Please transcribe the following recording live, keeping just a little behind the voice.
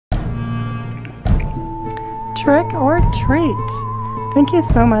trick or treat. Thank you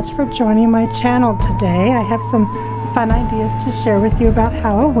so much for joining my channel today. I have some fun ideas to share with you about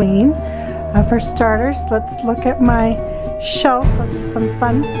Halloween. For starters, let's look at my shelf of some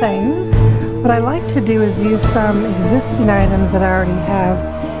fun things. What I like to do is use some existing items that I already have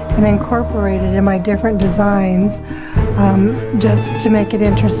and incorporate it in my different designs, just to make it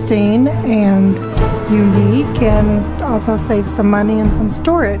interesting and unique, and also save some money and some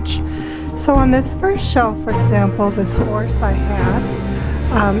storage. So on this first shelf, for example, this horse I had,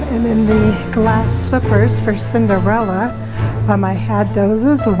 and then the glass slippers for Cinderella, I had those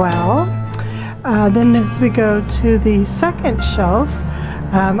as well. Then as we go to the second shelf,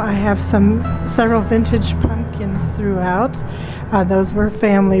 I have several vintage pumpkins throughout. Those were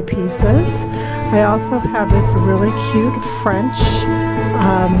family pieces. I also have this really cute French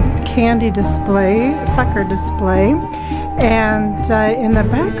candy display, sucker display. And in the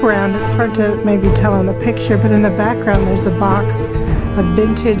background, it's hard to maybe tell in the picture, but in the background there's a box of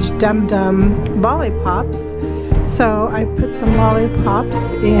vintage Dum Dum lollipops. So I put some lollipops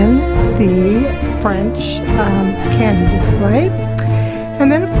in the French candy display.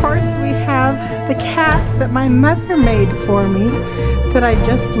 And then of course we have the cat that my mother made for me that I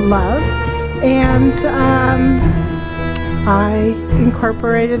just love. And I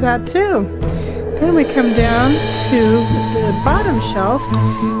incorporated that too. Then we come down to the bottom shelf,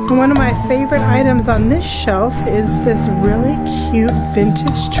 and one of my favorite items on this shelf is this really cute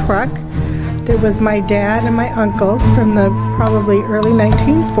vintage truck that was my dad and my uncle's from the probably early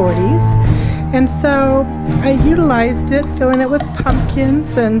 1940s. And so I utilized it, filling it with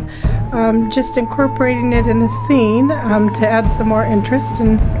pumpkins and just incorporating it in the scene to add some more interest,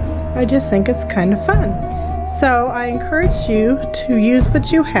 and I just think it's kind of fun. So I encourage you to use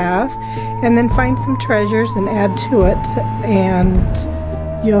what you have and then find some treasures and add to it,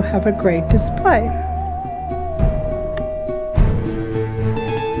 and you'll have a great display.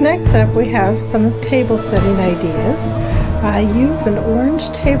 Next up, we have some table setting ideas. I use an orange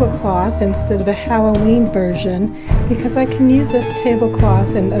tablecloth instead of a Halloween version because I can use this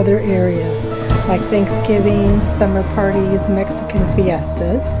tablecloth in other areas like Thanksgiving, summer parties, Mexican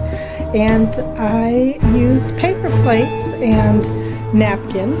fiestas. And I use paper plates and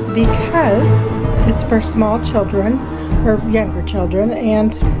napkins because it's for small children or younger children,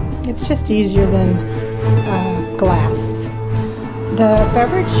 and it's just easier than glass. The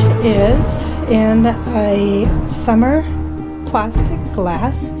beverage is in a summer plastic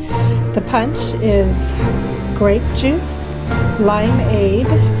glass. The punch is grape juice, limeade,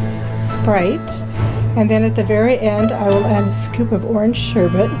 Sprite, and then at the very end I will add a scoop of orange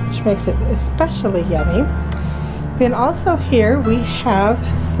sherbet, which makes it especially yummy. Then also here we have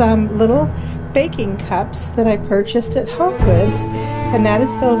some little baking cups that I purchased at HomeGoods, and that is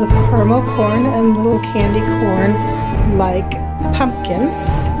filled with caramel corn and little candy corn like pumpkins.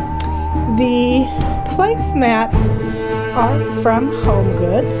 The placemats are from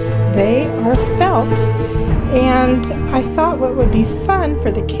HomeGoods. They are felt, and I thought what would be fun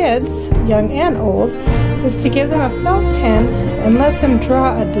for the kids, young and old, is to give them a felt pen and let them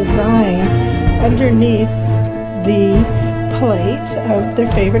draw a design underneath the plate of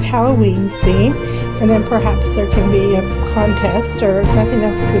their favorite Halloween scene, and then perhaps there can be a contest, or if nothing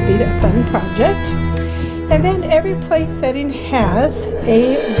else, would be a fun project. And then every place setting has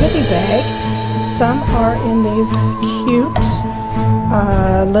a goodie bag. Some are in these cute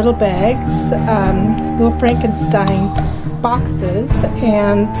little bags, little Frankenstein boxes,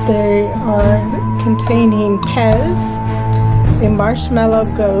 and they are containing Pez, a marshmallow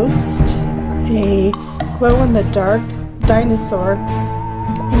ghost, a glow-in-the-dark dinosaur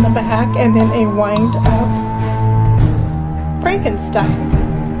in the back, and then a wind-up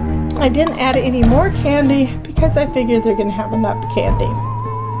Frankenstein. I didn't add any more candy because I figured they're going to have enough candy.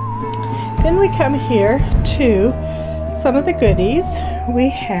 Then we come here to some of the goodies. We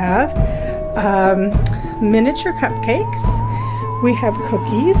have miniature cupcakes, we have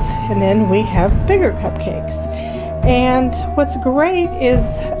cookies, and then we have bigger cupcakes. And what's great is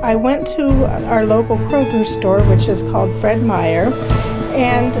I went to our local Kroger store, which is called Meyer,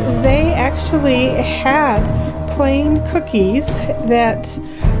 and they actually had plain cookies that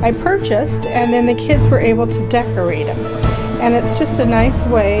I purchased, and then the kids were able to decorate them. And it's just a nice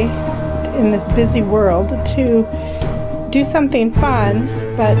way in this busy world to do something fun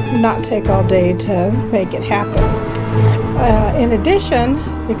but not take all day to make it happen. In addition,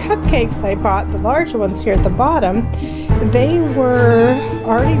 the cupcakes I bought, the large ones here at the bottom, they were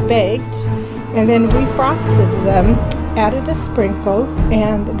already baked, and then we frosted them, added the sprinkles,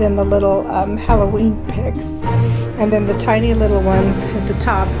 and then the little Halloween picks, and then the tiny little ones at the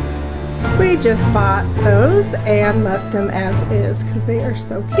top we just bought those and left them as is because they are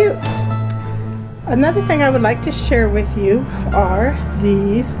so cute. Another thing I would like to share with you are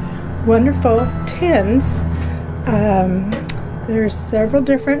these wonderful tins. There's several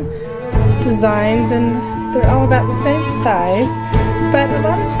different designs and they're all about the same size, but a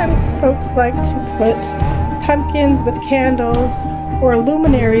lot of times folks like to put pumpkins with candles or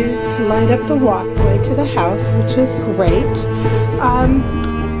luminaries to light up the walkway to the house, which is great.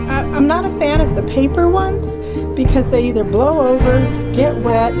 I'm not a fan of the paper ones because they either blow over, get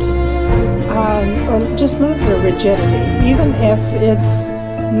wet, or just lose their rigidity. Even if it's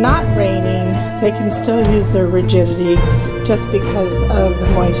not raining, they can still use their rigidity just because of the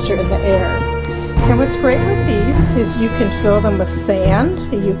moisture in the air. And what's great with these is you can fill them with sand,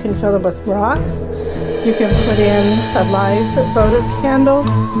 you can fill them with rocks, you can put in a live votive candle,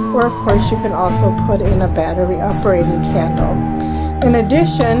 or of course you can also put in a battery operated candle. In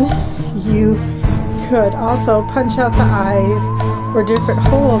addition, you could also punch out the eyes or different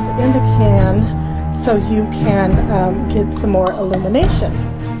holes in the can so you can get some more illumination.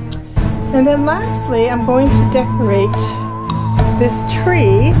 And then lastly, I'm going to decorate this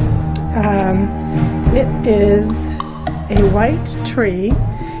tree. It is a white tree,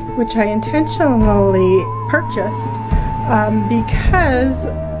 which I intentionally purchased because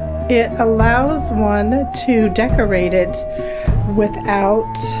it allows one to decorate it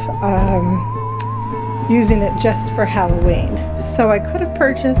without using it just for Halloween. So I could have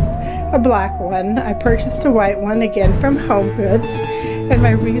purchased a black one. I purchased a white one, again from HomeGoods. And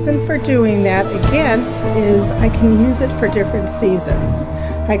my reason for doing that, again, is I can use it for different seasons.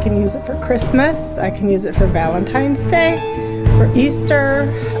 I can use it for Christmas, I can use it for Valentine's Day, for Easter,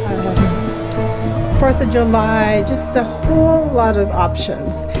 4th of July, just a whole lot of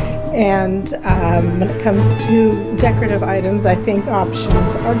options. And when it comes to decorative items, I think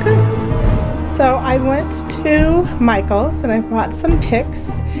options are good. So I went to Michael's and I bought some picks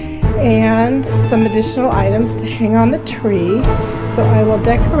and some additional items to hang on the tree. So I will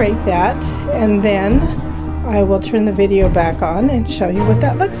decorate that and then I will turn the video back on and show you what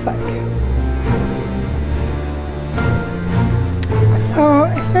that looks like. So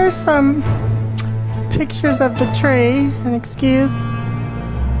here's some pictures of the tree, and excuse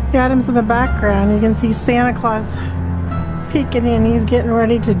the items in the background. You can see Santa Claus peeking in. He's getting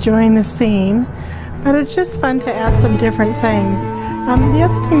ready to join the scene, but it's just fun to add some different things. The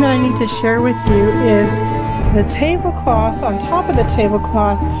other thing that I need to share with you is the tablecloth. On top of the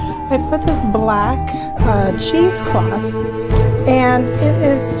tablecloth, I put this black cheesecloth, and it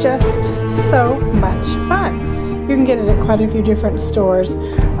is just so much fun. You can get it at quite a few different stores,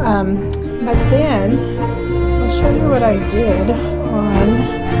 but then I'll show you what I did on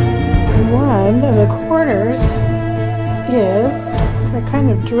one of the corners. Is I kind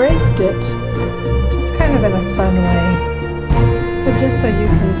of draped it just kind of in a fun way. So just so you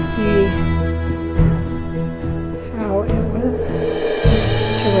can see how it was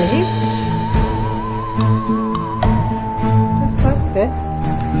draped. Just like this.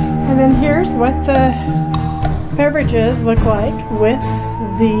 And then here's what the beverages look like with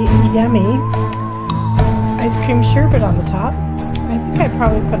the yummy ice cream sherbet on the top. I think I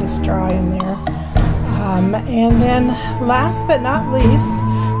probably put a straw in there. And then last but not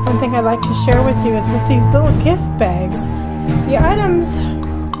least, one thing I'd like to share with you is with these little gift bags. The items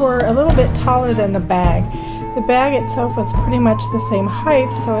were a little bit taller than the bag. The bag itself was pretty much the same height,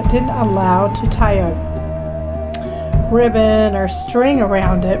 so it didn't allow to tie a ribbon or string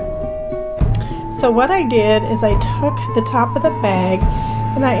around it. So what I did is I took the top of the bag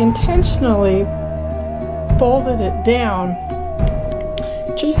and I intentionally folded it down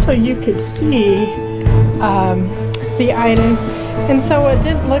just so you could see the items, and so it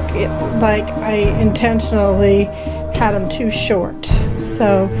didn't look like I intentionally had them too short.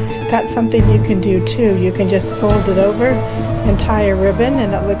 So that's something you can do too. You can just fold it over and tie a ribbon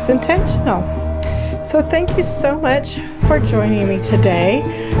and it looks intentional. So thank you so much for joining me today.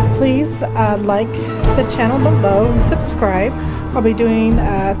 Please like the channel below and subscribe. I'll be doing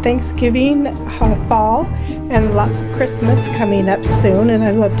Thanksgiving fall and lots of Christmas coming up soon, and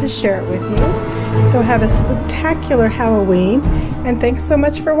I'd love to share it with you. So have a spooktacular Halloween, and thanks so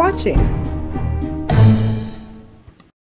much for watching.